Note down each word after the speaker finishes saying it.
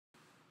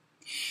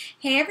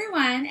Hey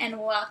everyone, and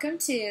welcome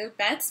to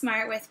Bet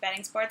Smart with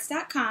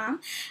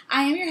BettingSports.com.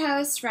 I am your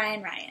host,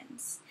 Ryan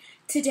Ryans.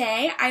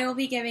 Today, I will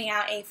be giving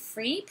out a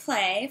free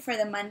play for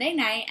the Monday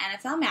night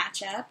NFL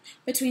matchup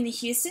between the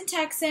Houston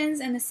Texans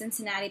and the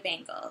Cincinnati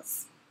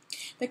Bengals.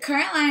 The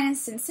current line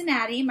is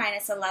Cincinnati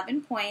minus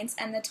 11 points,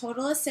 and the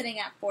total is sitting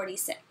at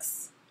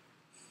 46.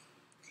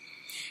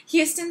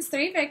 Houston's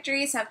 3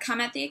 victories have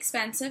come at the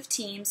expense of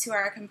teams who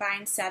are a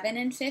combined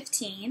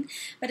 7-15,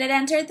 but it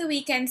entered the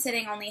weekend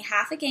sitting only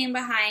half a game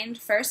behind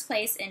first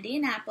place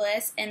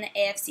Indianapolis in the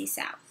AFC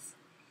South.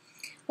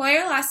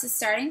 Hoyer lost his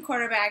starting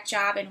quarterback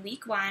job in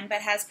Week 1,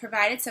 but has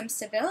provided some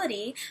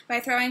stability by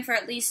throwing for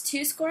at least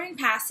 2 scoring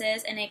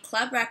passes in a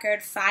club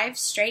record 5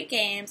 straight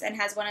games and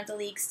has one of the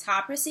league's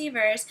top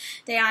receivers,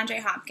 DeAndre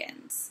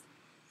Hopkins,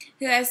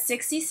 who has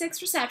 66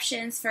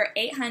 receptions for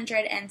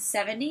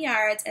 870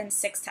 yards and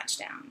 6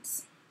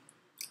 touchdowns.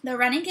 The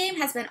running game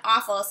has been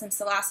awful since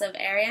the loss of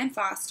Arian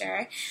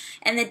Foster,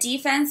 and the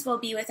defense will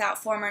be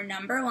without former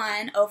number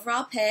 1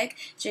 overall pick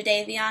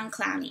Jadeveon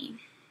Clowney.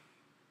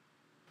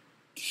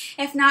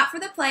 If not for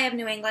the play of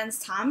New England's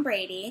Tom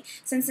Brady,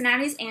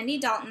 Cincinnati's Andy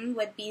Dalton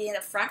would be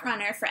the front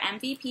runner for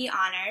MVP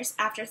honors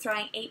after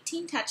throwing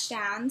 18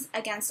 touchdowns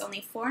against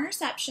only 4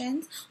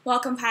 interceptions while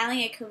compiling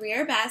a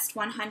career-best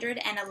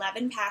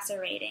 111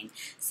 passer rating,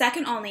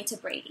 second only to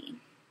Brady.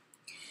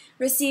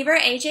 Receiver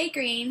A.J.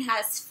 Green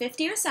has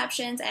 50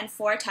 receptions and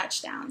 4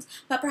 touchdowns,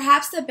 but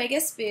perhaps the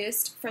biggest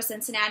boost for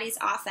Cincinnati's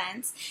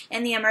offense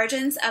in the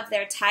emergence of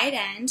their tight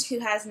end, who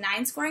has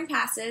 9 scoring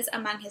passes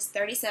among his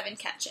 37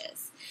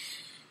 catches.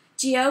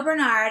 Gio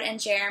Bernard and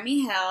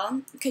Jeremy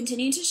Hill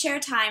continue to share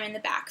time in the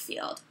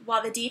backfield,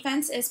 while the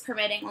defense is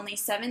permitting only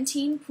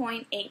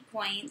 17.8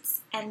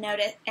 points and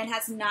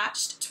has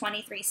notched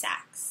 23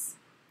 sacks.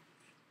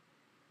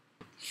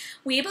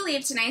 We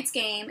believe tonight's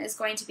game is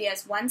going to be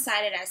as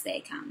one-sided as they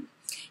come.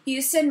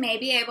 Houston may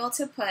be able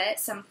to put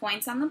some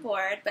points on the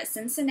board, but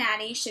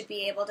Cincinnati should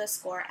be able to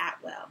score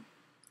at will.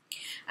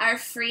 Our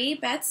free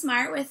Bet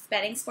Smart with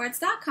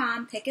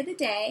BettingSports.com pick of the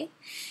day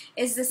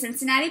is the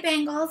Cincinnati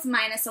Bengals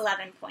minus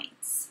 11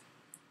 points.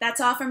 That's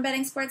all from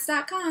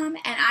BettingSports.com,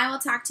 and I will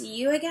talk to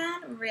you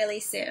again really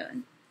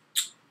soon.